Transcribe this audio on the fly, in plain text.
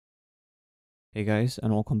Hey guys,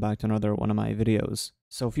 and welcome back to another one of my videos.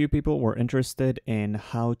 So a few people were interested in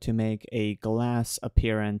how to make a glass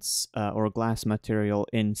appearance or glass material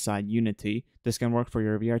inside Unity. This can work for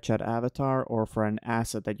your VRChat avatar or for an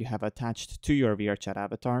asset that you have attached to your VRChat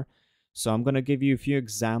avatar. So I'm going to give you a few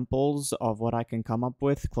examples of what I can come up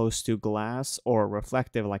with close to glass or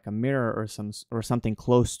reflective like a mirror or something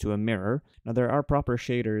close to a mirror. Now there are proper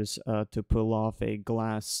shaders to pull off a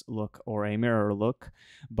glass look or a mirror look,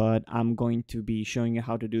 but I'm going to be showing you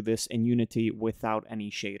how to do this in Unity without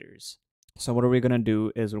any shaders. So what are we going to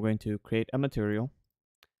do is we're going to create a material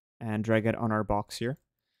and drag it on our box here.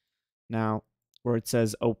 Now, where it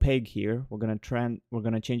says opaque here, we're going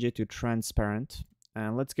to change it to transparent,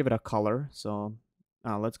 and let's give it a color. So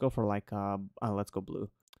let's go for like let's go blue.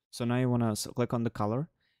 So now you want to click on the color,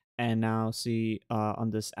 and now see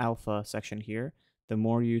on this alpha section here, the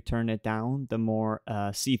more you turn it down, the more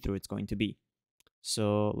see-through it's going to be.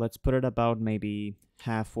 So let's put it about maybe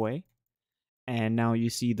halfway. And now you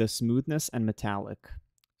see the smoothness and metallic.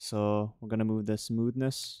 So we're going to move the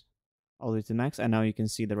smoothness all the way to max. And now you can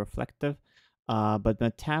see the reflective. But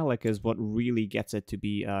metallic is what really gets it to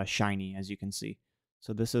be shiny, as you can see.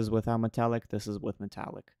 So this is without metallic. This is with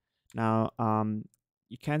metallic. Now,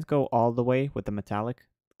 you can't go all the way with the metallic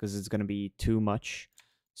because it's going to be too much.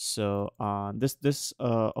 So this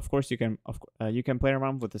of course you can play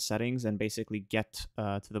around with the settings and basically get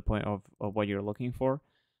to the point of what you're looking for.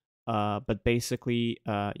 But basically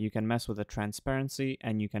you can mess with the transparency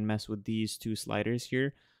and you can mess with these two sliders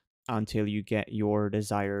here until you get your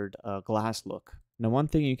desired glass look. Now one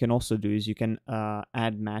thing you can also do is you can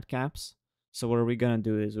add matte caps. So what are we going to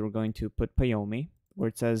do is we're going to put Payomi where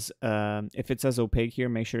it says if it says opaque here,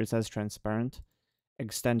 make sure it says transparent.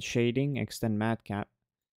 Extend shading, extend matte cap.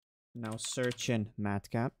 Now search in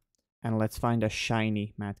matte cap and let's find a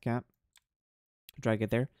shiny matte cap. Drag it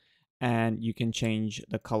there and you can change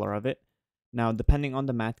the color of it. Now depending on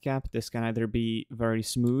the matte cap, this can either be very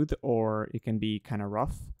smooth or it can be kind of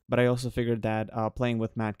rough. But I also figured that playing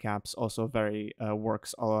with matte caps also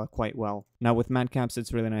works quite well. Now with matte caps,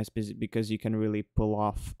 it's really nice because you can really pull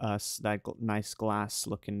off that nice glass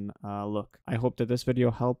looking look. I hope that this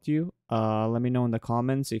video helped you. Let me know in the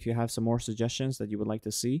comments if you have some more suggestions that you would like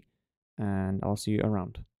to see, and I'll see you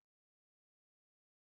around.